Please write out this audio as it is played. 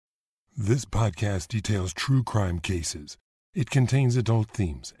This podcast details true crime cases. It contains adult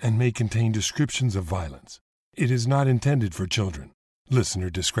themes and may contain descriptions of violence. It is not intended for children. Listener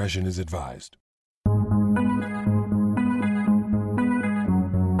discretion is advised.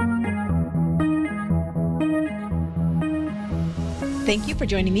 Thank you for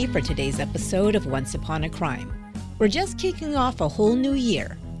joining me for today's episode of Once Upon a Crime. We're just kicking off a whole new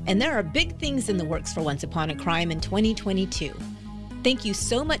year, and there are big things in the works for Once Upon a Crime in 2022. Thank you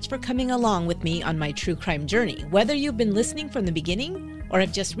so much for coming along with me on my true crime journey, whether you've been listening from the beginning or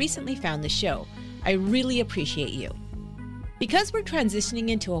have just recently found the show. I really appreciate you. Because we're transitioning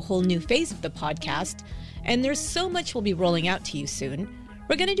into a whole new phase of the podcast, and there's so much we'll be rolling out to you soon,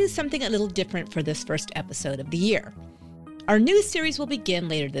 we're going to do something a little different for this first episode of the year. Our new series will begin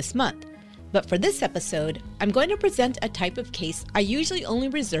later this month, but for this episode, I'm going to present a type of case I usually only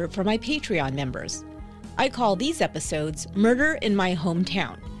reserve for my Patreon members. I call these episodes Murder in My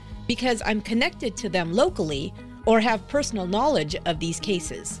Hometown because I'm connected to them locally or have personal knowledge of these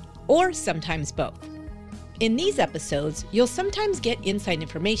cases, or sometimes both. In these episodes, you'll sometimes get inside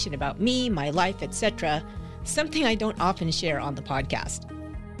information about me, my life, etc., something I don't often share on the podcast.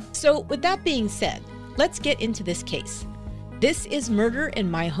 So with that being said, let's get into this case. This is Murder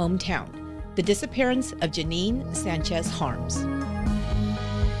in My Hometown, the disappearance of Jeanine Sanchez Harms.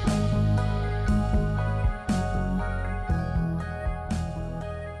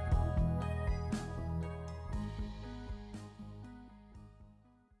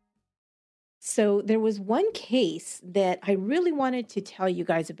 So there was one case that I really wanted to tell you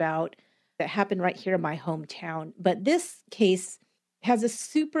guys about that happened right here in my hometown. But this case has a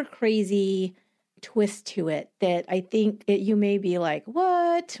super crazy twist to it that I think you may be like,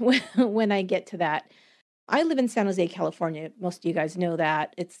 what? when I get to that. I live in San Jose, California. Most of you guys know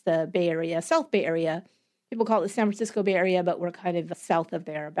that. It's the Bay Area, South Bay Area. People call it the San Francisco Bay Area, but we're kind of south of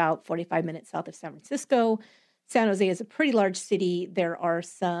there, about 45 minutes south of San Francisco. San Jose is a pretty large city. There are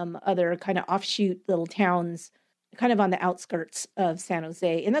some other kind of offshoot little towns kind of on the outskirts of San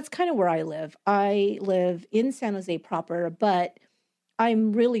Jose. And that's kind of where I live. I live in San Jose proper, but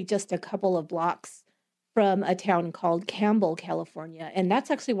I'm really just a couple of blocks from a town called Campbell, California. And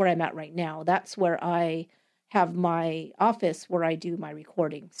that's actually where I'm at right now. That's where I have my office where I do my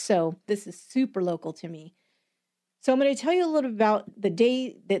recording. So this is super local to me. So I'm going to tell you a little about the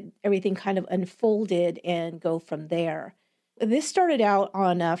day that everything kind of unfolded and go from there. This started out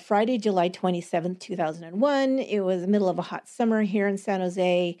on Friday, July 27th, 2001. It was the middle of a hot summer here in San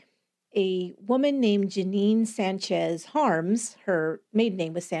Jose. A woman named Jeanine Sanchez Harms, her maiden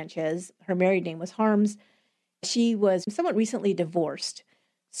name was Sanchez, her married name was Harms. She was somewhat recently divorced.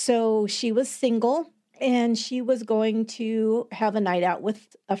 So she was single and she was going to have a night out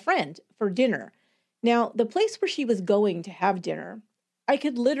with a friend for dinner. Now, the place where she was going to have dinner, I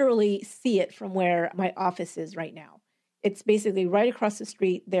could literally see it from where my office is right now. It's basically right across the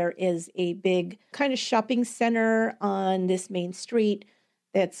street. There is a big kind of shopping center on this main street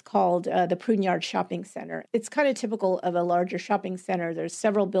that's called the Pruneyard Shopping Center. It's kind of typical of a larger shopping center. There's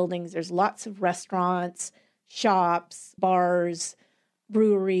several buildings. There's lots of restaurants, shops, bars,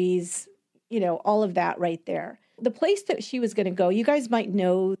 breweries, all of that right there. The place that she was going to go, you guys might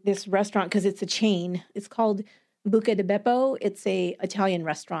know this restaurant because it's a chain. It's called Buca di Beppo. It's a Italian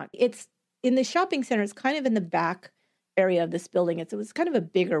restaurant. It's in the shopping center. It's kind of in the back area of this building. It was kind of a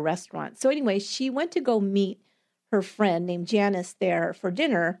bigger restaurant. So anyway, she went to go meet her friend named Janice there for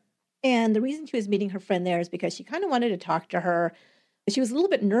dinner. And the reason she was meeting her friend there is because she kind of wanted to talk to her. She was a little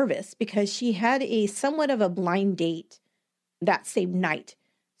bit nervous because she had a somewhat of a blind date that same night.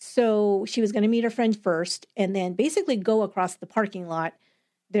 So she was going to meet her friend first and then basically go across the parking lot.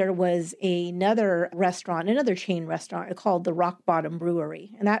 There was another restaurant, another chain restaurant called the Rock Bottom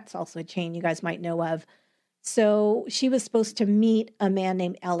Brewery. And that's also a chain you guys might know of. So she was supposed to meet a man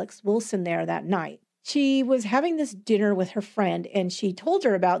named Alex Wilson there that night. She was having this dinner with her friend and she told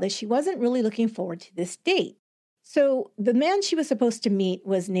her about that she wasn't really looking forward to this date. So the man she was supposed to meet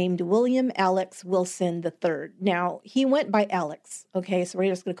was named William Alex Wilson III. Now, he went by Alex, okay? So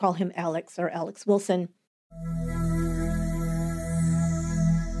we're just going to call him Alex or Alex Wilson.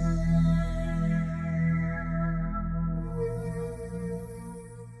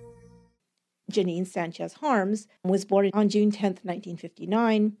 Jeanine Sanchez Harms was born on June 10th,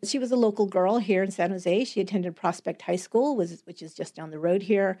 1959. She was a local girl here in San Jose. She attended Prospect High School, which is just down the road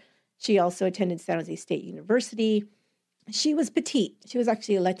here. She also attended San Jose State University. She was petite. She was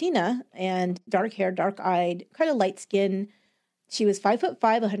actually a Latina and dark hair, dark-eyed, kind of light skin. She was 5'5",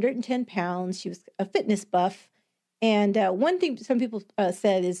 110 pounds. She was a fitness buff. And one thing some people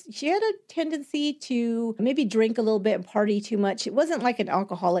said is she had a tendency to maybe drink a little bit and party too much. It wasn't like an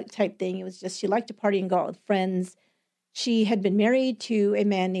alcoholic type thing. It was just she liked to party and go out with friends. She had been married to a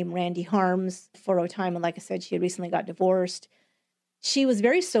man named Randy Harms for a time. And like I said, she had recently got divorced. She was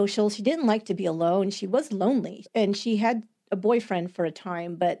very social. She didn't like to be alone. She was lonely. And she had a boyfriend for a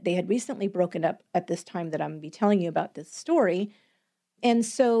time, but they had recently broken up at this time that I'm going to be telling you about this story. And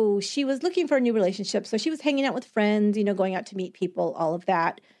so she was looking for a new relationship. So she was hanging out with friends, going out to meet people, all of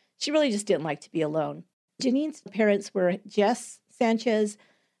that. She really just didn't like to be alone. Jeanine's parents were Jess Sanchez,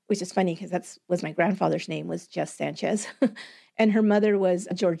 which is funny because that was my grandfather's name, was Jess Sanchez. And her mother was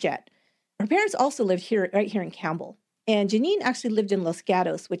Georgette. Her parents also lived right here in Campbell. And Jeanine actually lived in Los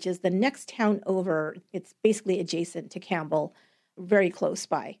Gatos, which is the next town over. It's basically adjacent to Campbell, very close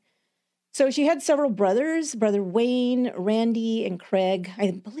by. So she had several brothers, Brother Wayne, Randy, and Craig.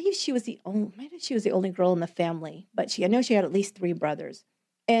 I believe she was the only girl in the family, but I know she had at least 3 brothers.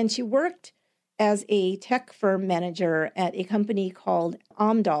 And she worked as a tech firm manager at a company called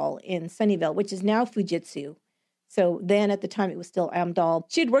Amdahl in Sunnyvale, which is now Fujitsu. So then at the time it was still Amdahl.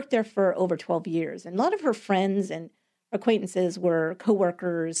 She had worked there for over 12 years. And a lot of her friends and acquaintances were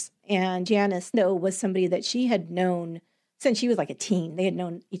coworkers. And Janice, though, was somebody that she had known since she was like a teen. They had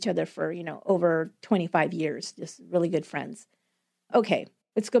known each other for, over 25 years, just really good friends. Okay,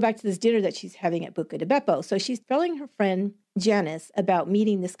 let's go back to this dinner that she's having at Buca de Beppo. So she's telling her friend Janice about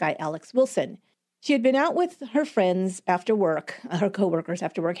meeting this guy, Alex Wilson. She had been out with her friends after work, her coworkers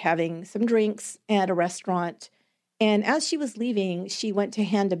after work, having some drinks at a restaurant. And as she was leaving, she went to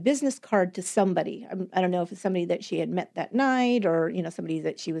hand a business card to somebody. I don't know if it's somebody that she had met that night or, somebody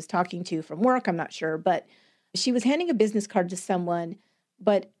that she was talking to from work. I'm not sure, but she was handing a business card to someone,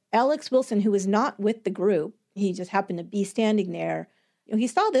 but Alex Wilson, who was not with the group, he just happened to be standing there. He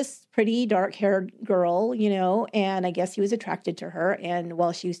saw this pretty dark-haired girl, and I guess he was attracted to her. And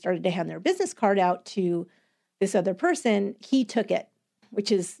while she started to hand their business card out to this other person, he took it, which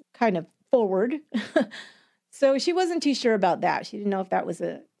is kind of forward. So she wasn't too sure about that. She didn't know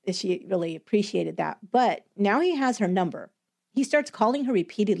if she really appreciated that. But now he has her number. He starts calling her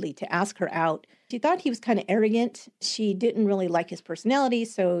repeatedly to ask her out. She thought he was kind of arrogant. She didn't really like his personality,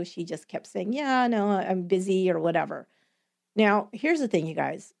 so she just kept saying, yeah, no, I'm busy or whatever. Now, here's the thing, you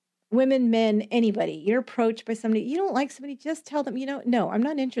guys. Women, men, anybody, you're approached by somebody, you don't like somebody, just tell them, no, I'm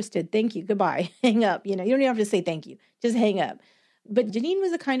not interested. Thank you. Goodbye. Hang up. You don't even have to say thank you. Just hang up. But Jeanine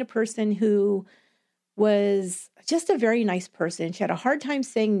was the kind of person who was just a very nice person. She had a hard time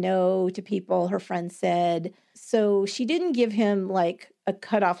saying no to people, her friend said. So she didn't give him like a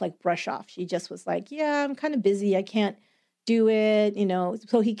cutoff, like brush off. She just was like, yeah, I'm kind of busy. I can't do it,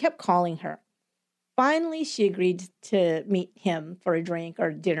 So he kept calling her. Finally, she agreed to meet him for a drink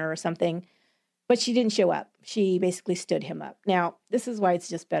or dinner or something, but she didn't show up. She basically stood him up. Now, this is why it's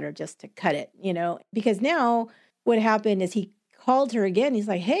just better just to cut it, because now what happened is he called her again. He's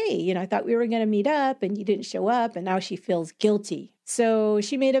like, hey, I thought we were going to meet up and you didn't show up. And now she feels guilty. So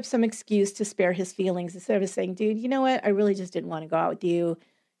she made up some excuse to spare his feelings instead of saying, dude, you know what? I really just didn't want to go out with you.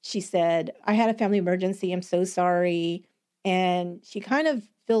 She said, I had a family emergency. I'm so sorry. And she kind of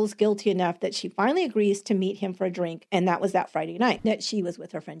feels guilty enough that she finally agrees to meet him for a drink. And that was that Friday night that she was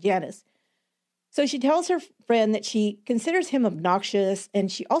with her friend Janice. So she tells her friend that she considers him obnoxious.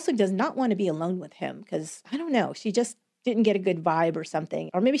 And she also does not want to be alone with him because, I don't know, she just didn't get a good vibe or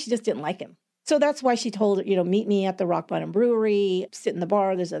something, or maybe she just didn't like him. So that's why she told her, meet me at the Rock Bottom Brewery, sit in the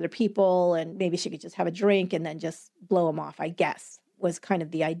bar, there's other people, and maybe she could just have a drink and then just blow him off, I guess, was kind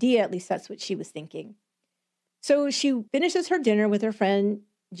of the idea. At least that's what she was thinking. So she finishes her dinner with her friend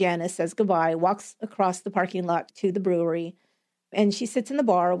Janice, says goodbye, walks across the parking lot to the brewery, and she sits in the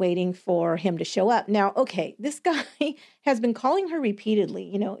bar waiting for him to show up. Now, okay, this guy has been calling her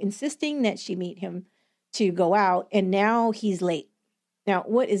repeatedly, insisting that she meet him to go out, and now he's late. Now,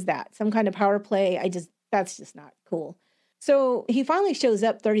 what is that? Some kind of power play? That's just not cool. So he finally shows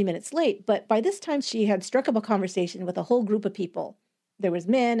up 30 minutes late, but by this time she had struck up a conversation with a whole group of people. There was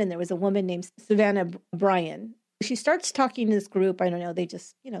men and there was a woman named Savannah Bryan. She starts talking to this group. I don't know, they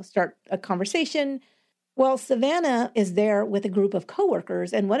just, start a conversation. Well, Savannah is there with a group of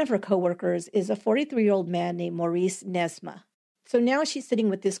coworkers, and one of her coworkers is a 43-year-old man named Maurice Nesma. So now she's sitting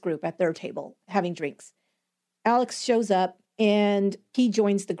with this group at their table having drinks. Alex shows up and he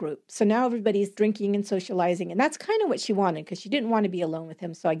joins the group. So now everybody's drinking and socializing. And that's kind of what she wanted because she didn't want to be alone with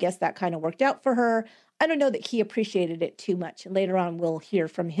him. So I guess that kind of worked out for her. I don't know that he appreciated it too much. And later on, we'll hear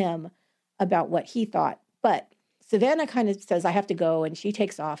from him about what he thought. But Savannah kind of says, I have to go. And she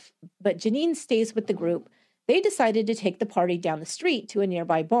takes off. But Jeanine stays with the group. they decided to take the party down the street to a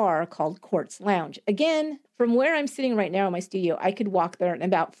nearby bar called Court's Lounge. Again, from where I'm sitting right now in my studio, I could walk there in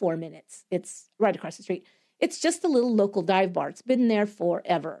about 4 minutes. It's right across the street. It's just a little local dive bar. It's been there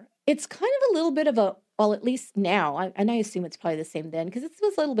forever. It's kind of a little bit of a, well, at least now, and I assume it's probably the same then, because it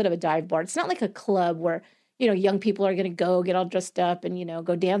was a little bit of a dive bar. It's not like a club where, young people are going to go get all dressed up and,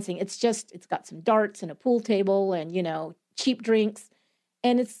 go dancing. It's got some darts and a pool table and, cheap drinks.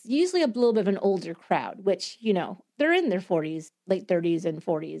 And it's usually a little bit of an older crowd, which, they're in their 40s, late 30s and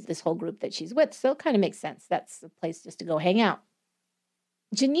 40s, this whole group that she's with. So it kind of makes sense. That's a place just to go hang out.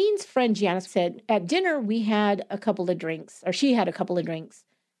 Jeanine's friend Janice said, at dinner, we had a couple of drinks, or she had a couple of drinks.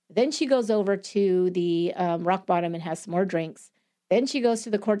 Then she goes over to the Rock Bottom and has some more drinks. Then she goes to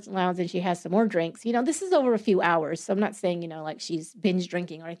the Court's Lounge and she has some more drinks. This is over a few hours. So I'm not saying, like she's binge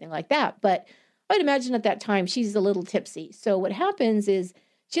drinking or anything like that. But I'd imagine at that time she's a little tipsy. So what happens is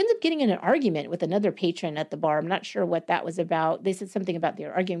she ends up getting in an argument with another patron at the bar. I'm not sure what that was about. They said something about they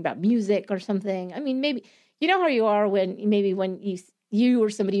were arguing about music or something. I mean, maybe, how you are when you or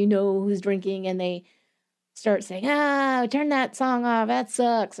somebody who's drinking and they start saying, turn that song off, that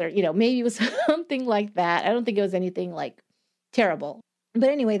sucks. Or, maybe it was something like that. I don't think it was anything like terrible. But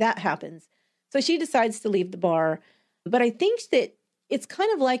anyway, that happens. So she decides to leave the bar. But I think that it's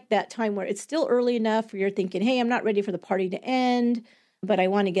kind of like that time where it's still early enough where you're thinking, hey, I'm not ready for the party to end, but I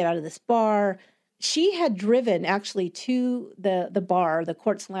want to get out of this bar. She had driven actually to the bar, the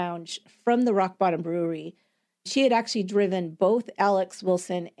Court's Lounge, from the Rock Bottom Brewery. She had actually driven both Alex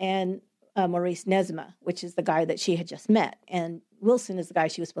Wilson and Maurice Nesma, which is the guy that she had just met. And Wilson is the guy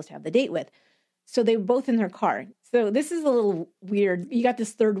she was supposed to have the date with. So they were both in her car. So this is a little weird. You got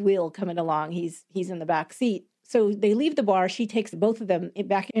this third wheel coming along. He's in the back seat. So they leave the bar. She takes both of them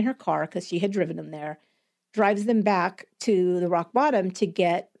back in her car because she had driven them there, drives them back to the Rock Bottom to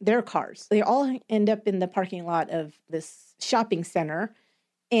get their cars. They all end up in the parking lot of this shopping center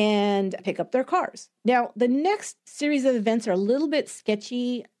and pick up their cars. Now, the next series of events are a little bit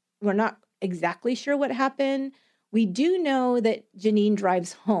sketchy. We're not exactly sure what happened. We do know that Jeanine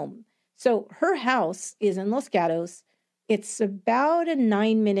drives home. So her house is in Los Gatos. It's about an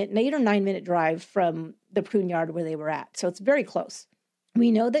 8 or 9 minute drive from the prune yard where they were at. So it's very close.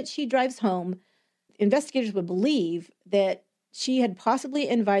 We know that she drives home. Investigators would believe that she had possibly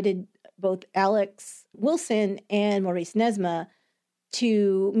invited both Alex Wilson and Maurice Nesma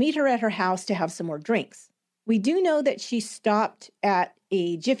to meet her at her house to have some more drinks. We do know that she stopped at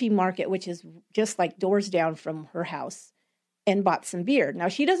a Jiffy Market, which is just like doors down from her house, and bought some beer. Now,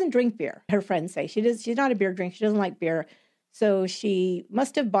 she doesn't drink beer, her friends say. She's not a beer drinker. She doesn't like beer. So she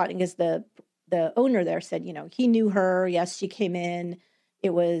must have bought, because the owner there said, he knew her. Yes, she came in.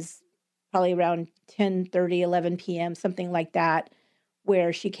 It was probably around 10:30, 11 p.m., something like that,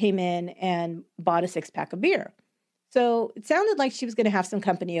 where she came in and bought a 6-pack of beer. So it sounded like she was going to have some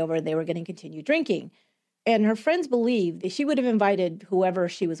company over and they were going to continue drinking. And her friends believed that she would have invited whoever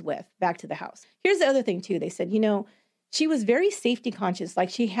she was with back to the house. Here's the other thing, too. They said, she was very safety conscious. Like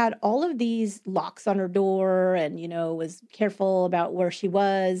she had all of these locks on her door and, was careful about where she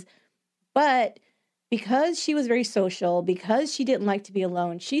was. But because she was very social, because she didn't like to be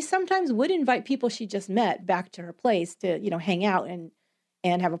alone, she sometimes would invite people she just met back to her place to, hang out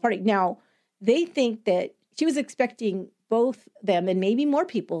and have a party. Now, they think that she was expecting both them and maybe more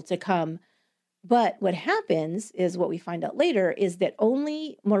people to come. But what happens is, what we find out later, is that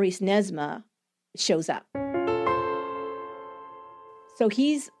only Maurice Nesma shows up. So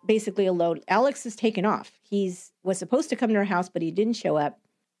he's basically alone. Alex is taken off. Was supposed to come to her house, but he didn't show up.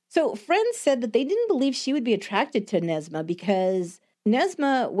 So friends said that they didn't believe she would be attracted to Nesma because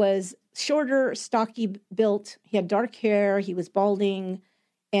Nesma was shorter, stocky built. He had dark hair. He was balding.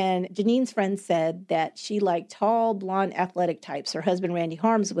 And Jeanine's friend said that she liked tall, blonde, athletic types. Her husband, Randy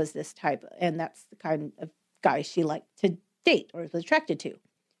Harms, was this type, and that's the kind of guy she liked to date or was attracted to.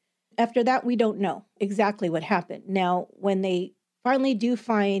 After that, we don't know exactly what happened. Now, when they finally do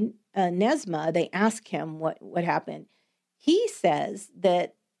find Nesma, they ask him what happened. He says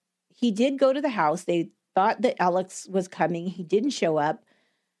that he did go to the house. They thought that Alex was coming. He didn't show up.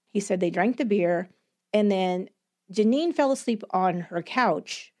 He said they drank the beer, and then Jeanine fell asleep on her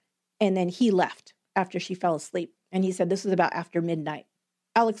couch, and then he left after she fell asleep. And he said this was about after midnight.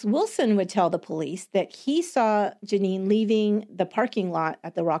 Alex Wilson would tell the police that he saw Jeanine leaving the parking lot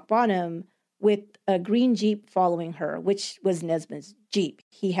at the Rock Bottom with a green Jeep following her, which was Nesma's Jeep.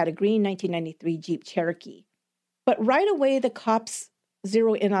 He had a green 1993 Jeep Cherokee. But right away, the cops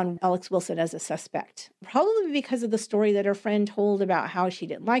zero in on Alex Wilson as a suspect, probably because of the story that her friend told about how she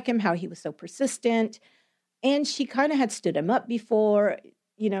didn't like him, how he was so persistent. And she kind of had stood him up before.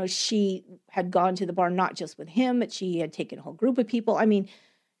 she had gone to the bar not just with him, but she had taken a whole group of people. I mean,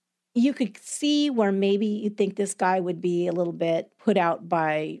 you could see where maybe you'd think this guy would be a little bit put out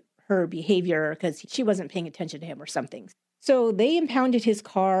by her behavior because she wasn't paying attention to him or something. So they impounded his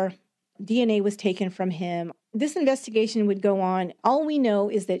car. DNA was taken from him. This investigation would go on. All we know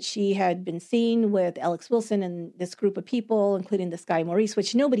is that she had been seen with Alex Wilson and this group of people, including this guy Maurice,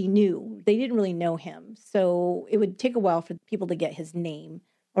 which nobody knew. They didn't really know him. So it would take a while for people to get his name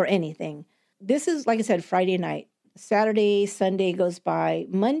or anything. This is, like I said, Friday night. Saturday, Sunday goes by.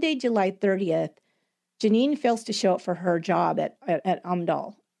 Monday, July 30th, Jeanine fails to show up for her job at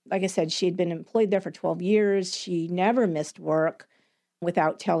Amdal. Like I said, she had been employed there for 12 years. She never missed work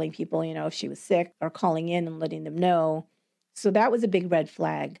without telling people, if she was sick or calling in and letting them know. So that was a big red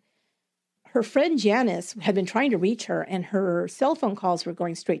flag. Her friend Janice had been trying to reach her, and her cell phone calls were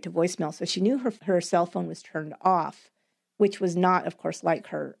going straight to voicemail. So she knew her cell phone was turned off, which was not, of course, like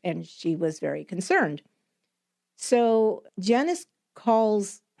her, and she was very concerned. So Janice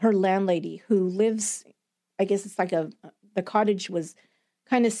calls her landlady, who lives, I guess it's like the cottage was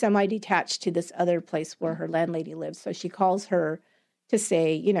kind of semi-detached to this other place where her landlady lives. So she calls her to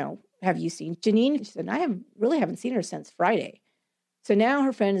say, have you seen Jeanine? She said, I really haven't seen her since Friday. So now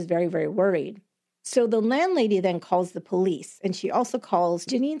her friend is very, very worried. So the landlady then calls the police, and she also calls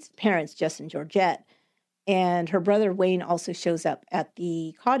Jeanine's parents, Jess and Georgette, and her brother Wayne also shows up at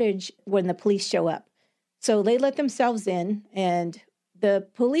the cottage when the police show up. So they let themselves in, and the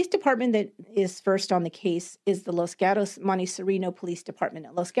police department that is first on the case is the Los Gatos Monte Sereno Police Department.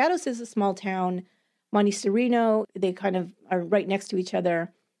 Now, Los Gatos is a small town. Monte Sereno, they kind of are right next to each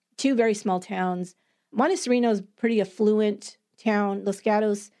other. Two very small towns. Monte Sereno is a pretty affluent town. Los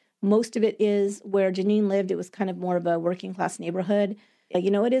Gatos, most of it is where Jeanine lived. It was kind of more of a working class neighborhood.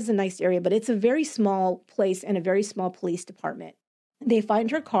 It is a nice area, but it's a very small place and a very small police department. They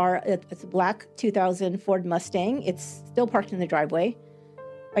find her car. It's a black 2000 Ford Mustang. It's still parked in the driveway.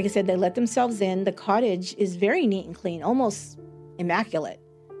 Like I said, they let themselves in. The cottage is very neat and clean, almost immaculate.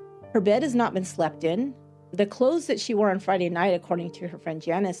 Her bed has not been slept in. The clothes that she wore on Friday night, according to her friend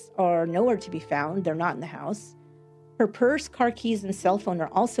Janice, are nowhere to be found. They're not in the house. Her purse, car keys, and cell phone are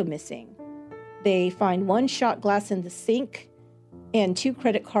also missing. They find one shot glass in the sink and 2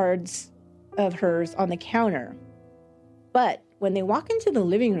 credit cards of hers on the counter. But when they walk into the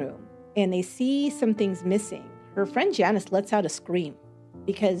living room and they see some things missing, her friend Janice lets out a scream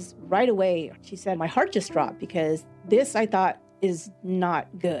because right away she said, my heart just dropped because this, I thought, is not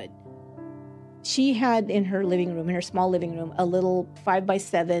good. She had in her living room, in her small living room, a little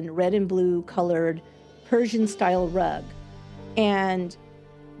 5x7 red and blue colored Persian style rug. And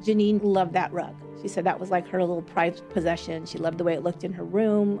Jeanine loved that rug. She said that was like her little prized possession. She loved the way it looked in her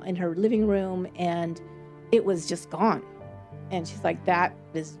room, in her living room, and it was just gone. And she's like, that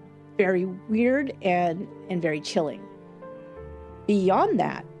is very weird and very chilling. Beyond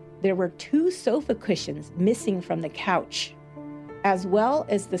that, there were 2 sofa cushions missing from the couch, as well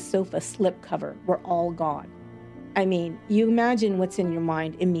as the sofa slip cover were all gone. I mean, you imagine what's in your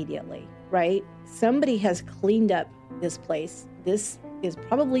mind immediately, right? Somebody has cleaned up this place. This is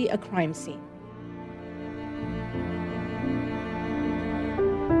probably a crime scene.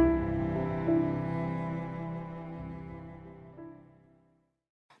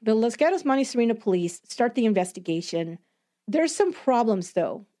 The Los Gatos Monte Sereno police start the investigation. There's some problems,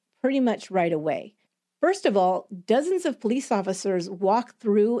 though, pretty much right away. First of all, dozens of police officers walk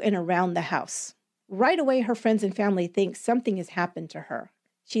through and around the house. Right away, her friends and family think something has happened to her.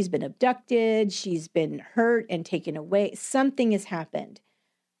 She's been abducted, she's been hurt and taken away. Something has happened.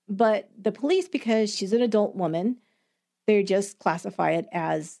 But the police, because she's an adult woman, they just classify it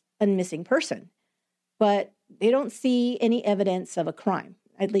as a missing person. But they don't see any evidence of a crime.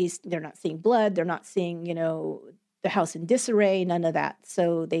 At least they're not seeing blood. They're not seeing, the house in disarray, none of that.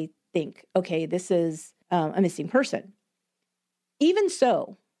 So they think, okay, this is a missing person. Even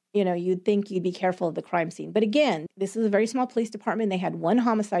so, you'd think you'd be careful of the crime scene. But again, this is a very small police department. They had 1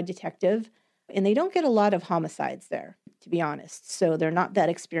 homicide detective, and they don't get a lot of homicides there, to be honest. So they're not that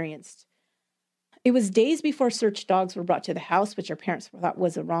experienced. It was days before search dogs were brought to the house, which her parents thought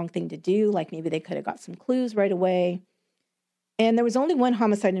was a wrong thing to do. Like maybe they could have got some clues right away. And there was only 1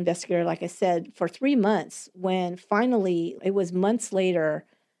 homicide investigator, like I said, for 3 months, when finally it was months later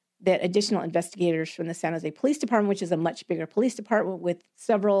that additional investigators from the San Jose Police Department, which is a much bigger police department with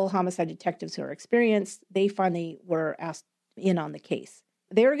several homicide detectives who are experienced, they finally were asked in on the case.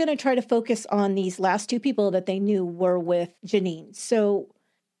 They were going to try to focus on these last 2 people that they knew were with Jeanine. So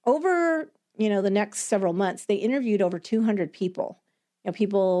over, the next several months, they interviewed over 200 people,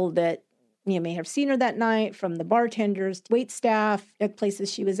 people that you may have seen her that night, from the bartenders, wait staff at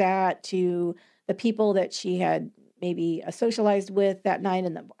places she was at, to the people that she had maybe socialized with that night.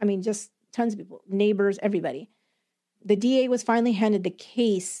 And just tons of people, neighbors, everybody. The DA was finally handed the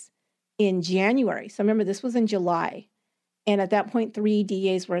case in January. So remember, this was in July. And at that point, 3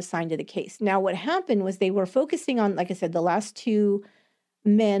 DAs were assigned to the case. Now, what happened was they were focusing on, like I said, the last 2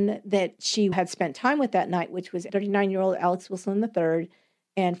 men that she had spent time with that night, which was 39-year-old Alex Wilson III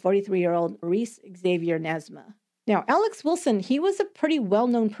and 43-year-old Maurice Xavier Nesma. Now, Alex Wilson, he was a pretty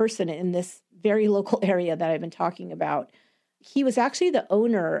well-known person in this very local area that I've been talking about. He was actually the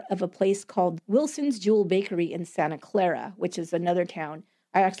owner of a place called Wilson's Jewel Bakery in Santa Clara, which is another town.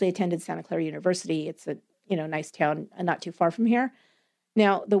 I actually attended Santa Clara University. It's a nice town not too far from here.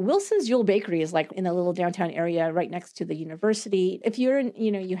 Now, the Wilson's Jewel Bakery is like in a little downtown area right next to the university. If you're in,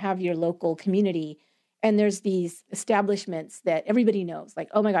 you have your local community and there's these establishments that everybody knows, like,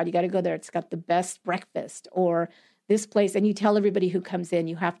 oh my God, you got to go there. It's got the best breakfast, or this place. And you tell everybody who comes in,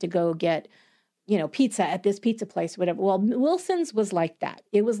 you have to go get pizza at this pizza place, whatever. Well, Wilson's was like that.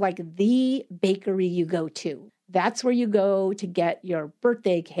 It was like the bakery you go to. That's where you go to get your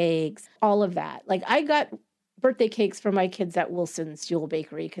birthday cakes, all of that. Like, I got birthday cakes for my kids at Wilson's Jewel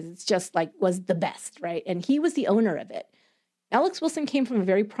Bakery because it's just was the best, right? And he was the owner of it. Alex Wilson came from a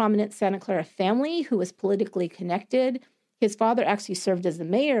very prominent Santa Clara family who was politically connected. His father actually served as the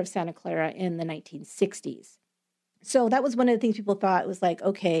mayor of Santa Clara in the 1960s. So that was one of the things people thought was like,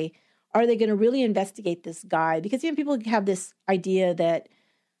 okay, are they going to really investigate this guy? Because people have this idea that,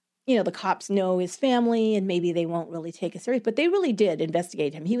 the cops know his family and maybe they won't really take it serious. But they really did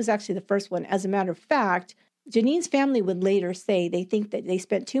investigate him. He was actually the first one. As a matter of fact, Jeanine's family would later say they think that they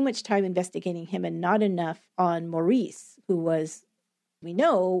spent too much time investigating him and not enough on Maurice, who was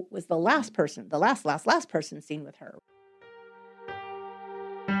the last person seen with her.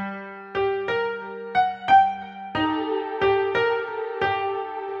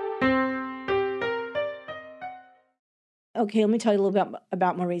 Okay, let me tell you a little bit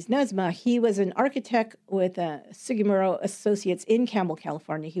about Maurice Nesma. He was an architect with Sugimuro Associates in Campbell,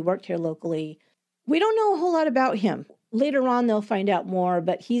 California. He worked here locally. We don't know a whole lot about him. Later on, they'll find out more,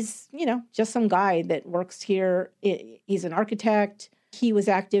 but he's, just some guy that works here. He's an architect. He was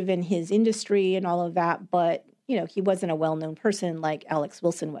active in his industry and all of that, but, he wasn't a well-known person like Alex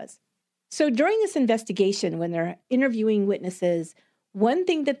Wilson was. So during this investigation, when they're interviewing witnesses, one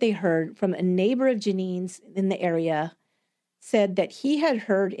thing that they heard from a neighbor of Jeanine's in the area said that he had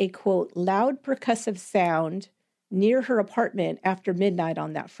heard a, quote, loud percussive sound near her apartment after midnight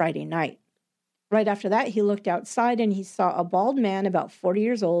on that Friday night. Right after that, he looked outside and he saw a bald man about 40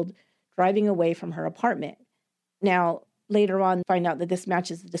 years old driving away from her apartment. Now, later on, find out that this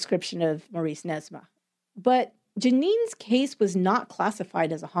matches the description of Maurice Nesma. But Jeanine's case was not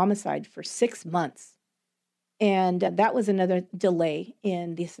classified as a homicide for 6 months. And that was another delay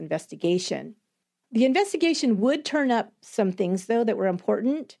in this investigation. The investigation would turn up some things, though, that were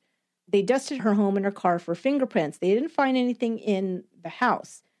important. They dusted her home and her car for fingerprints. They didn't find anything in the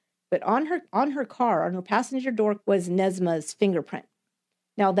house. But on her car, on her passenger door, was Nesma's fingerprint.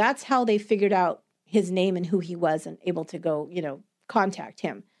 Now, that's how they figured out his name and who he was and able to go, contact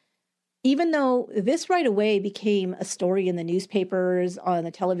him. Even though this right away became a story in the newspapers, on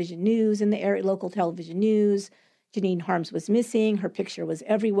the television news, in the area, local television news, Jeanine Harms was missing. Her picture was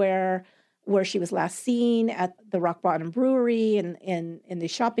everywhere. Where she was last seen at the Rock Bottom Brewery and in the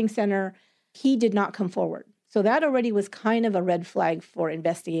shopping center, he did not come forward. So that already was kind of a red flag for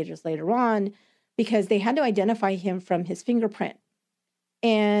investigators later on, because they had to identify him from his fingerprint.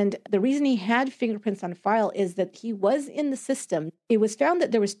 And the reason he had fingerprints on file is that he was in the system. It was found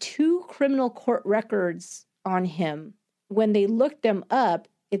that there was 2 criminal court records on him. When they looked them up,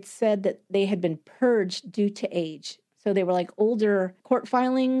 it said that they had been purged due to age. So they were like older court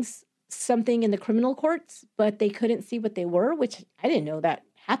filings, something in the criminal courts, but they couldn't see what they were, which I didn't know that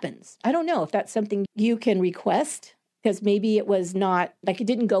happens. I don't know if that's something you can request, because maybe it was not, it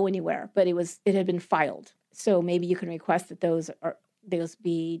didn't go anywhere, but it had been filed. So maybe you can request that those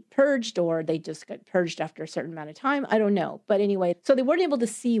be purged, or they just got purged after a certain amount of time. I don't know. But anyway, so they weren't able to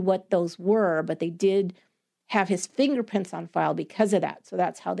see what those were, but they did have his fingerprints on file because of that. So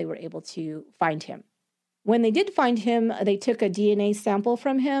that's how they were able to find him. When they did find him, they took a DNA sample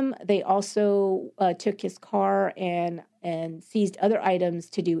from him. They also took his car and seized other items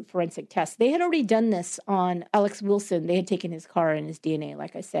to do forensic tests. They had already done this on Alex Wilson. They had taken his car and his DNA,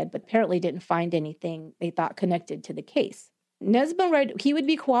 like I said, but apparently didn't find anything they thought connected to the case. Nesma, he would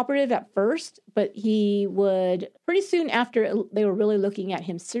be cooperative at first, but he would, pretty soon after they were really looking at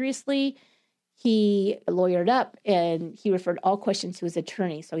him seriously, he lawyered up and he referred all questions to his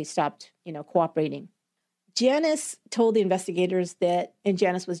attorney. So he stopped, cooperating. Janice told the investigators that, and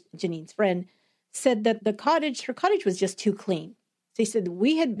Janice was Jeanine's friend, said that her cottage was just too clean. So he said,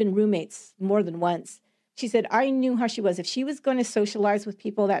 we had been roommates more than once. She said, I knew how she was. If she was going to socialize with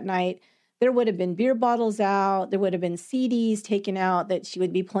people that night, there would have been beer bottles out. There would have been CDs taken out that she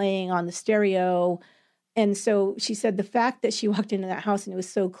would be playing on the stereo. And so she said the fact that she walked into that house and it was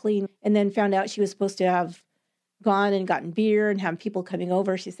so clean and then found out she was supposed to have gone and gotten beer and have people coming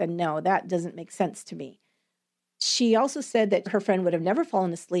over, she said, no, that doesn't make sense to me. She also said that her friend would have never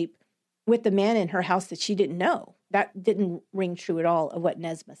fallen asleep with the man in her house that she didn't know. That didn't ring true at all of what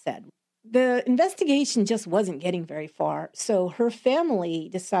Nesma said. The investigation just wasn't getting very far. So her family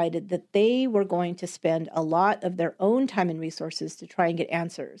decided that they were going to spend a lot of their own time and resources to try and get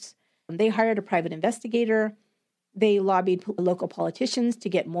answers. They hired a private investigator. They lobbied local politicians to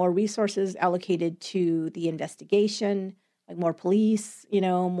get more resources allocated to the investigation, like more police,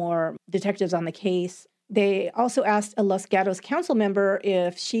 more detectives on the case. They also asked a Los Gatos council member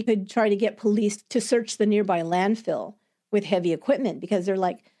if she could try to get police to search the nearby landfill with heavy equipment because they're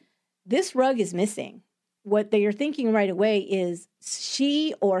like, this rug is missing. What they are thinking right away is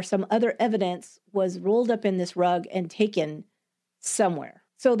she or some other evidence was rolled up in this rug and taken somewhere.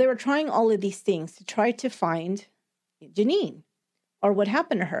 So they were trying all of these things to try to find Jeanine or what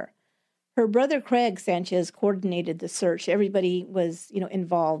happened to her. Her brother, Craig Sanchez, coordinated the search. Everybody was,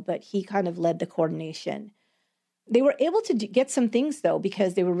 involved, but he kind of led the coordination. They were able to get some things, though,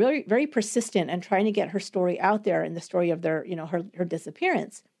 because they were really very persistent and trying to get her story out there and the story of their, her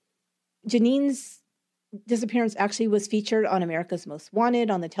disappearance. Jeanine's disappearance actually was featured on America's Most Wanted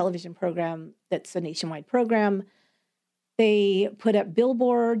on the television program that's a nationwide program. They put up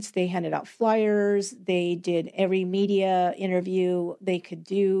billboards, they handed out flyers, they did every media interview they could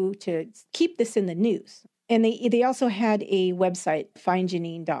do to keep this in the news. And they also had a website,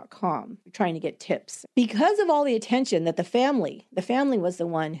 findjeanine.com, trying to get tips. Because of all the attention that the family was the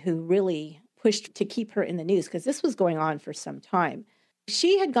one who really pushed to keep her in the news, because this was going on for some time.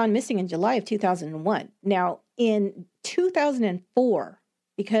 She had gone missing in July of 2001. Now, in 2004,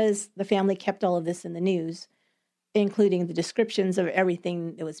 because the family kept all of this in the news, including the descriptions of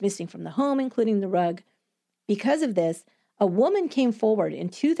everything that was missing from the home, including the rug. Because of this, a woman came forward in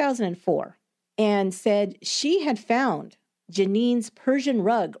 2004 and said she had found Jeanine's Persian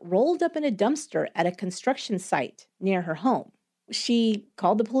rug rolled up in a dumpster at a construction site near her home. She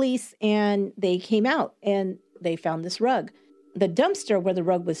called the police and they came out and they found this rug. The dumpster where the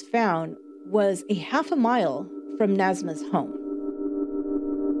rug was found was a half a mile from Nesma's home.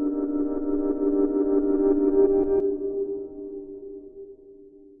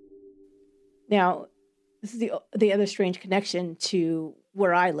 Now, this is the other strange connection to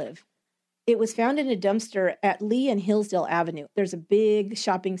where I live. It was found in a dumpster at Lee and Hillsdale Avenue. There's a big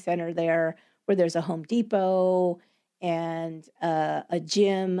shopping center there where there's a Home Depot and a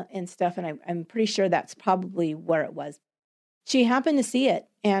gym and stuff, and I'm pretty sure that's probably where it was. She happened to see it,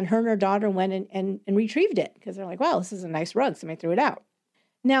 and her and her daughter went and retrieved it because they're like, wow, this is a nice rug. Somebody threw it out.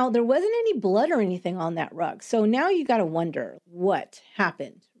 Now, there wasn't any blood or anything on that rug. So now you got to wonder what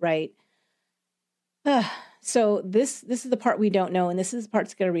happened, right? So this is the part we don't know, and this is the part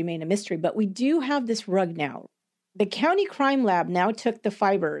that's going to remain a mystery. But we do have this rug now. The county crime lab now took the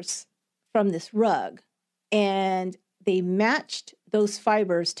fibers from this rug, and they matched those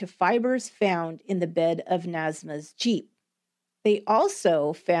fibers to fibers found in the bed of Nesma's Jeep. They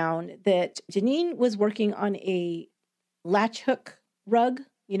also found that Jeanine was working on a latch hook rug,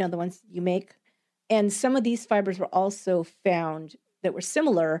 the ones you make. And some of these fibers were also found that were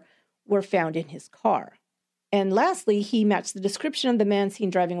similar, were found in his car. And lastly, he matched the description of the man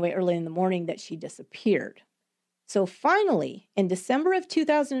seen driving away early in the morning that she disappeared. So finally, in December of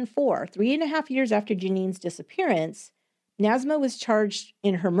 2004, 3.5 years after Jeanine's disappearance, Nesma was charged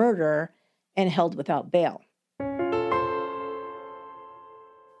in her murder and held without bail.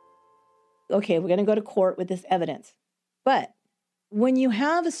 Okay, we're going to go to court with this evidence. But when you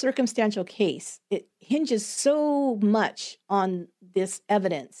have a circumstantial case, it hinges so much on this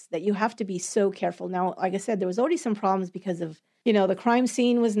evidence that you have to be so careful. Now, like I said, there was already some problems because of, the crime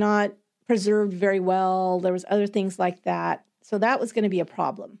scene was not preserved very well. There was other things like that. So that was going to be a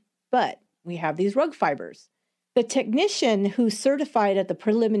problem. But we have these rug fibers. The technician who certified at the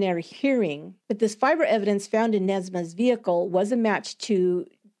preliminary hearing that this fiber evidence found in Nesma's vehicle was a match to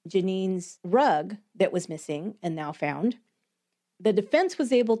Jeanine's rug that was missing and now found. The defense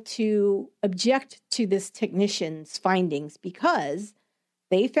was able to object to this technician's findings because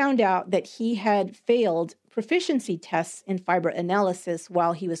they found out that he had failed proficiency tests in fiber analysis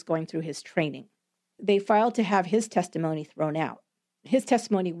while he was going through his training. They filed to have his testimony thrown out. His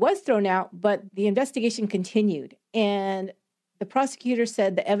testimony was thrown out, but the investigation continued. And the prosecutor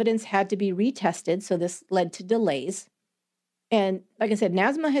said the evidence had to be retested, so this led to delays. And like I said,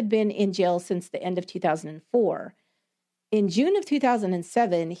 Nazma had been in jail since the end of 2004. In June of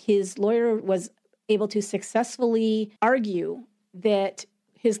 2007, his lawyer was able to successfully argue that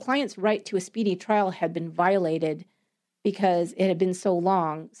his client's right to a speedy trial had been violated because it had been so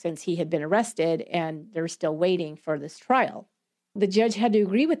long since he had been arrested and they're still waiting for this trial. The judge had to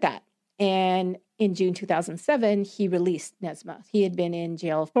agree with that. And in June 2007, he released Nazma. He had been in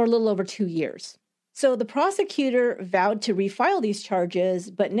jail for a little over 2 years. So the prosecutor vowed to refile these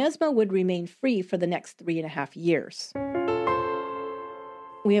charges, but Nazma would remain free for the next 3.5 years.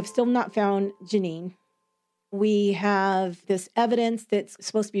 We have still not found Jeanine. We have this evidence that's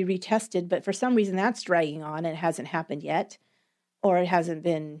supposed to be retested, but for some reason that's dragging on and it hasn't happened yet, or it hasn't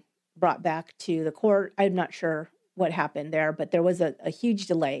been brought back to the court. I'm not sure what happened there, but there was a huge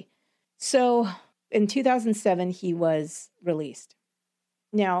delay. So in 2007, he was released.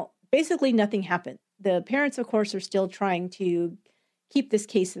 Now, basically nothing happened. The parents, of course, are still trying to keep this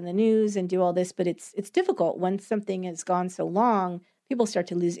case in the news and do all this, but it's difficult when something has gone so long. People start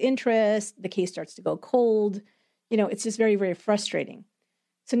to lose interest. The case starts to go cold. It's just very, very frustrating.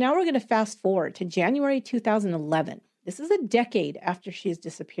 So now we're going to fast forward to January 2011. This is a decade after she has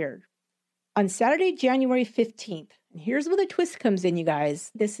disappeared. On Saturday, January 15th, and here's where the twist comes in, you guys.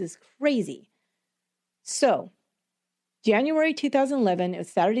 This is crazy. So, January 2011, it was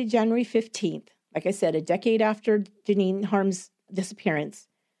Saturday, January 15th. Like I said, a decade after Jeanine Harm's disappearance.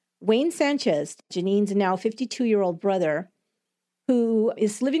 Wayne Sanchez, Jeanine's now 52-year-old brother, who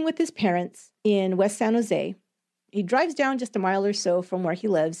is living with his parents in West San Jose. He drives down just a mile or so from where he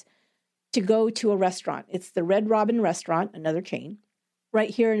lives to go to a restaurant. It's the Red Robin Restaurant, another chain, right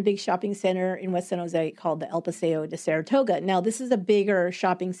here in a big shopping center in West San Jose called the El Paseo de Saratoga. Now, this is a bigger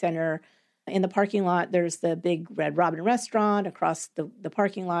shopping center. In the parking lot, there's the big Red Robin Restaurant. Across the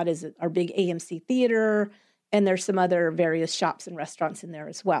parking lot is our big AMC theater, and there's some other various shops and restaurants in there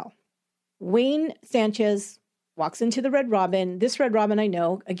as well. Wayne Sanchez walks into the Red Robin. This Red Robin, I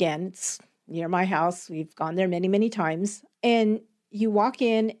know, again, it's near my house. We've gone there many, many times. And you walk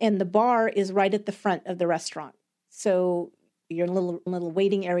in, and the bar is right at the front of the restaurant. So you're in a little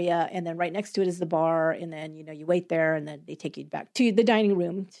waiting area, and then right next to it is the bar, and then, you wait there, and then they take you back to the dining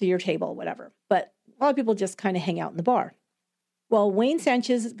room, to your table, whatever. But a lot of people just kind of hang out in the bar. Well, Wayne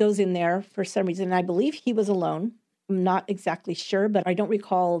Sanchez goes in there for some reason, and I believe he was alone. I'm not exactly sure, but I don't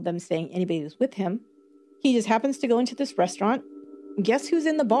recall them saying anybody was with him. He just happens to go into this restaurant. Guess who's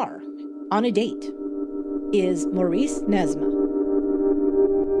in the bar on a date? Is Maurice Nazma.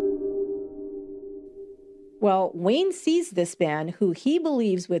 Well, Wayne sees this man who he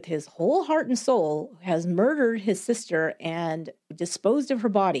believes with his whole heart and soul has murdered his sister and disposed of her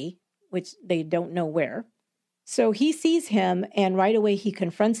body, which they don't know where. So he sees him, and right away he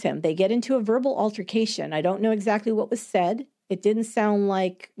confronts him. They get into a verbal altercation. I don't know exactly what was said. It didn't sound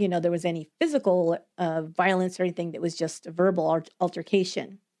like, there was any physical violence or anything. That was just a verbal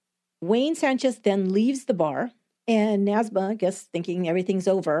altercation. Wayne Sanchez then leaves the bar, and Nazma, I guess thinking everything's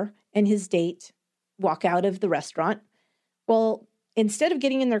over, and his date walk out of the restaurant. Well, instead of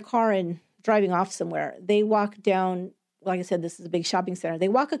getting in their car and driving off somewhere, they walk down. Like I said, this is a big shopping center. They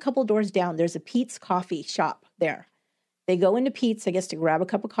walk a couple doors down. There's a Pete's coffee shop there. They go into Pete's, I guess, to grab a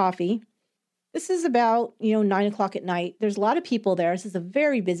cup of coffee. This is about, 9 o'clock at night. There's a lot of people there. This is a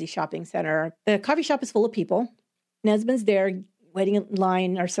very busy shopping center. The coffee shop is full of people. Nesman's there waiting in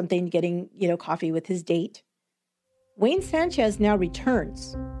line or something, getting, coffee with his date. Wayne Sanchez now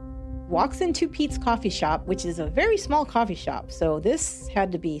returns, walks into Pete's coffee shop, which is a very small coffee shop. So this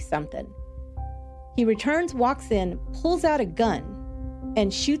had to be something. He returns, walks in, pulls out a gun,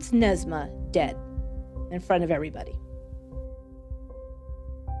 and shoots Nazma dead in front of everybody.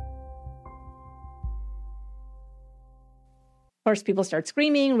 Of course, people start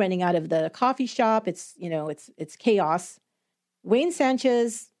screaming, running out of the coffee shop. It's chaos. Wayne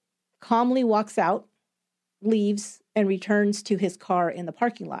Sanchez calmly walks out, leaves, and returns to his car in the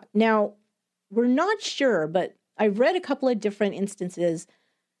parking lot. Now, we're not sure, but I've read a couple of different instances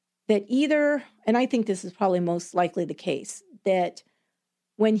that either, and I think this is probably most likely the case, that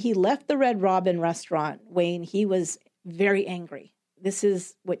when he left the Red Robin restaurant, Wayne, he was very angry. This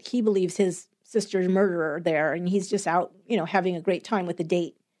is what he believes his sister's murderer there, and he's just out, having a great time with the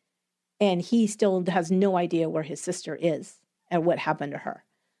date. And he still has no idea where his sister is and what happened to her.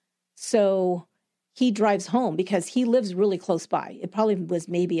 So he drives home because he lives really close by. It probably was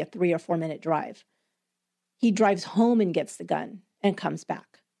maybe a 3 or 4 minute drive. he drives home and gets the gun and comes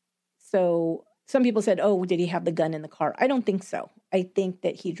back. So some people said, oh, did he have the gun in the car? I don't think so. I think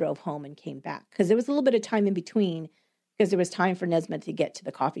that he drove home and came back because there was a little bit of time in between because there was time for Nesma to get to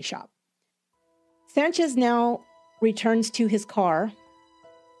the coffee shop. Sanchez now returns to his car,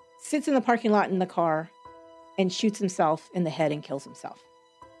 sits in the parking lot in the car, and shoots himself in the head and kills himself.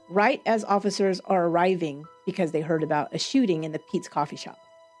 Right as officers are arriving because they heard about a shooting in the Pete's coffee shop.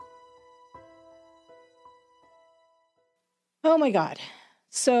 Oh my God.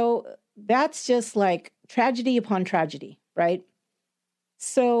 So that's just like tragedy upon tragedy, right?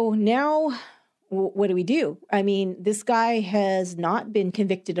 So now what do we do? I mean, this guy has not been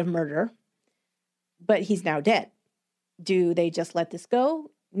convicted of murder, but he's now dead. Do they just let this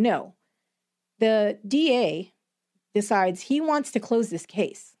go? No. The DA decides he wants to close this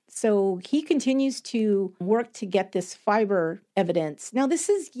case. So he continues to work to get this fiber evidence. Now, this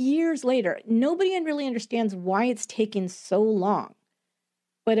is years later. Nobody really understands why it's taken so long.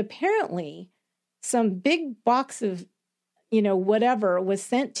 But apparently, some big box of, whatever was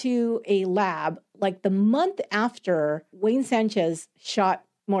sent to a lab like the month after Wayne Sanchez shot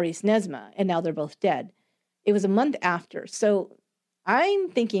Maurice Nesma, and now they're both dead. It was a month after. So I'm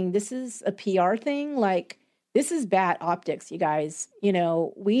thinking this is a PR thing. Like, this is bad optics, you guys.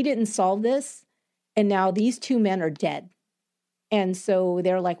 We didn't solve this, and now these two men are dead. And so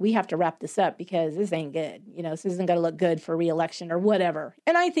they're like, we have to wrap this up because this ain't good. This isn't going to look good for re-election or whatever.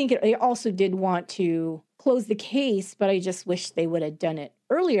 And I think they also did want to close the case, but I just wish they would have done it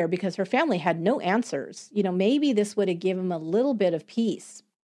earlier because her family had no answers. Maybe this would have given them a little bit of peace.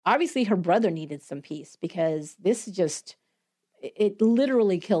 Obviously, her brother needed some peace because this it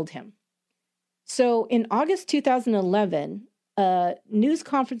literally killed him. So in August 2011, a news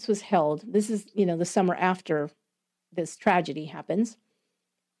conference was held. This is, the summer after this tragedy happens.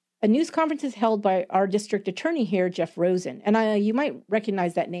 A news conference is held by our district attorney here, Jeff Rosen. And you might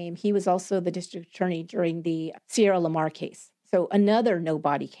recognize that name. He was also the district attorney during the Sierra Lamar case. So another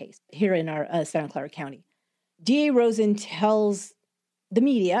no-body case here in our Santa Clara County. DA Rosen tells the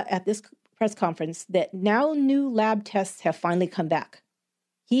media at this press conference that now new lab tests have finally come back.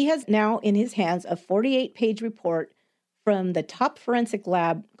 He has now in his hands a 48-page report from the top forensic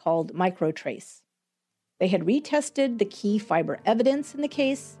lab called Microtrace. They had retested the key fiber evidence in the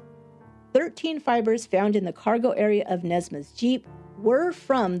case. 13 fibers found in the cargo area of Nesma's Jeep were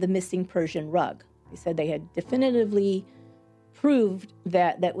from the missing Persian rug. They said they had definitively proved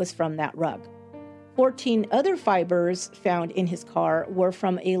that was from that rug. 14 other fibers found in his car were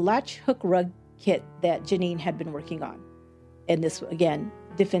from a latch hook rug kit that Jeanine had been working on. And this, again,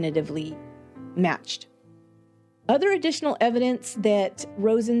 definitively matched. Other additional evidence that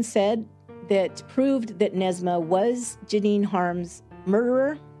Rosen said that proved that Nesma was Jeanine Harm's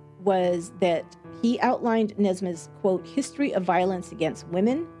murderer was that he outlined Nesma's, quote, history of violence against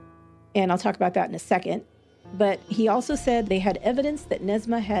women. And I'll talk about that in a second. But he also said they had evidence that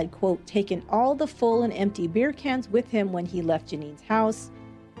Nesma had, quote, taken all the full and empty beer cans with him when he left Jeanine's house,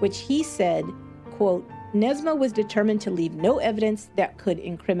 which he said, quote, Nesma was determined to leave no evidence that could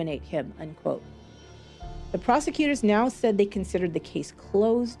incriminate him, unquote. The prosecutors now said they considered the case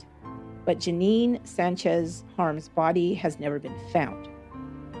closed, but Jeanine Sanchez Harm's body has never been found.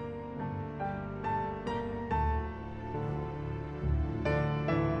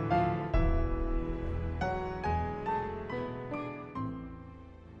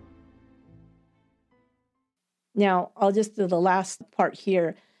 Now, I'll just do the last part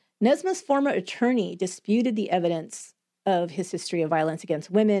here. Nesma's former attorney disputed the evidence of his history of violence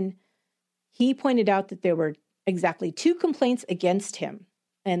against women. He pointed out that there were exactly 2 complaints against him.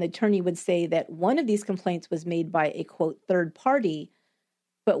 And the attorney would say that one of these complaints was made by a, quote, third party.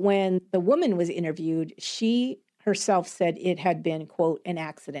 But when the woman was interviewed, she herself said it had been, quote, an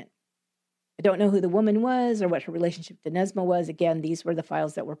accident. I don't know who the woman was or what her relationship to Nesma was. Again, these were the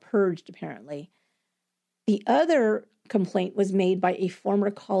files that were purged, apparently. The other complaint was made by a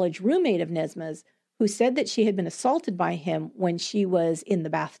former college roommate of Nesma's who said that she had been assaulted by him when she was in the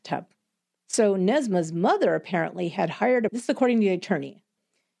bathtub. So Nesma's mother apparently had hired, this is according to the attorney,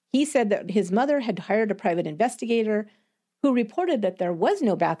 he said that his mother had hired a private investigator who reported that there was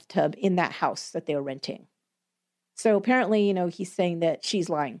no bathtub in that house that they were renting. So apparently, he's saying that she's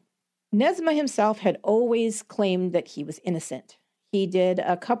lying. Nesma himself had always claimed that he was innocent. He did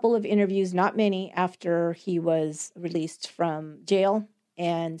a couple of interviews, not many, after he was released from jail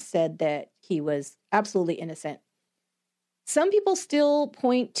and said that he was absolutely innocent. Some people still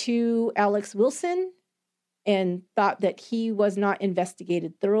point to Alex Wilson and thought that he was not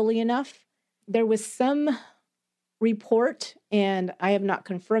investigated thoroughly enough. There was some report, and I have not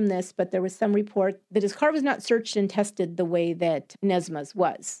confirmed this, but there was some report that his car was not searched and tested the way that Nesma's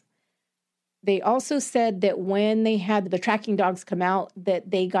was. They also said that when they had the tracking dogs come out, that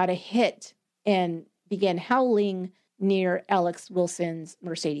they got a hit and began howling near Alex Wilson's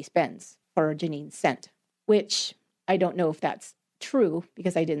Mercedes-Benz for Jeanine's scent, which I don't know if that's true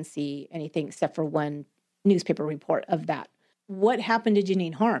because I didn't see anything except for one newspaper report of that. What happened to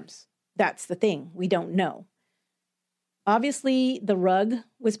Jeanine Harms? That's the thing. We don't know. Obviously, the rug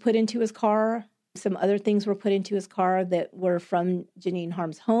was put into his car. Some other things were put into his car that were from Jeanine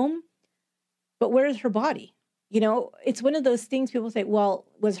Harms' home. But where is her body? You know, it's one of those things people say, well,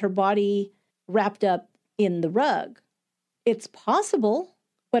 was her body wrapped up in the rug? It's possible,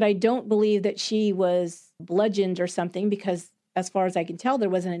 but I don't believe that she was bludgeoned or something because as far as I can tell, there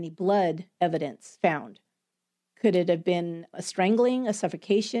wasn't any blood evidence found. Could it have been a strangling, a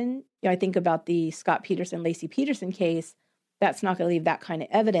suffocation? You know, I think about the Scott Peterson, Lacey Peterson case. That's not going to leave that kind of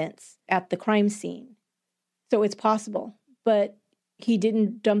evidence at the crime scene. So it's possible. But he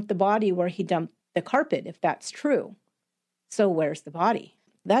didn't dump the body where he dumped the carpet, if that's true. So where's the body?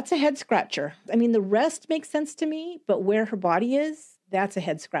 That's a head scratcher. I mean, the rest makes sense to me, but where her body is, that's a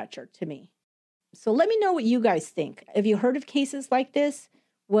head scratcher to me. So let me know what you guys think. Have you heard of cases like this?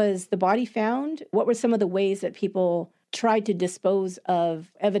 Was the body found? What were some of the ways that people tried to dispose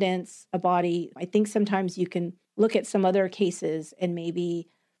of evidence, a body? I think sometimes you can look at some other cases and maybe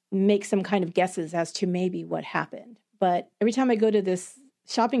make some kind of guesses as to maybe what happened. But every time I go to this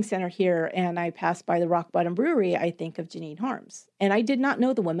shopping center here and I pass by the Rock Bottom Brewery, I think of Jeanine Harms. And I did not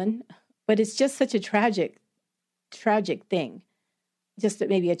know the woman, but it's just such a tragic thing. Just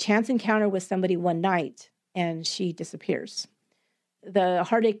maybe a chance encounter with somebody one night and she disappears. The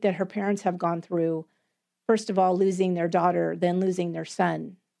heartache that her parents have gone through, first of all, losing their daughter, then losing their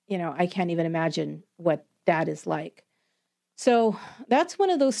son. You know, I can't even imagine what that is like. So that's one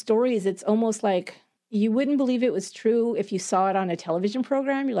of those stories. It's almost like you wouldn't believe it was true if you saw it on a television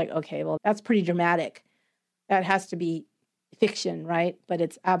program. You're like, okay, well, that's pretty dramatic. That has to be fiction, right? But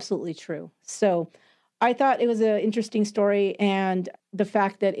it's absolutely true. So I thought it was an interesting story. And the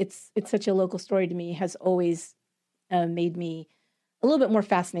fact that it's such a local story to me has always made me a little bit more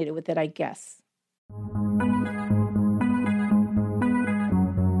fascinated with it, I guess.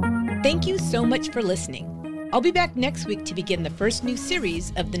 Thank you so much for listening. I'll be back next week to begin the first new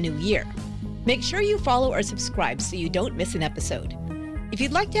series of the new year. Make sure you follow or subscribe so you don't miss an episode. If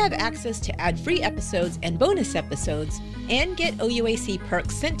you'd like to have access to ad-free episodes and bonus episodes and get OUAC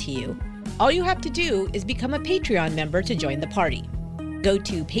perks sent to you, all you have to do is become a Patreon member to join the party. Go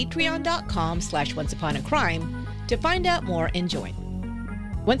to patreon.com/onceuponacrime to find out more and join.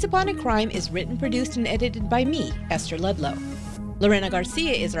 Once Upon a Crime is written, produced, and edited by me, Esther Ludlow. Lorena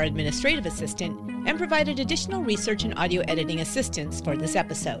Garcia is our administrative assistant and provided additional research and audio editing assistance for this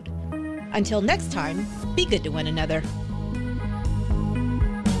episode. Until next time, be good to one another.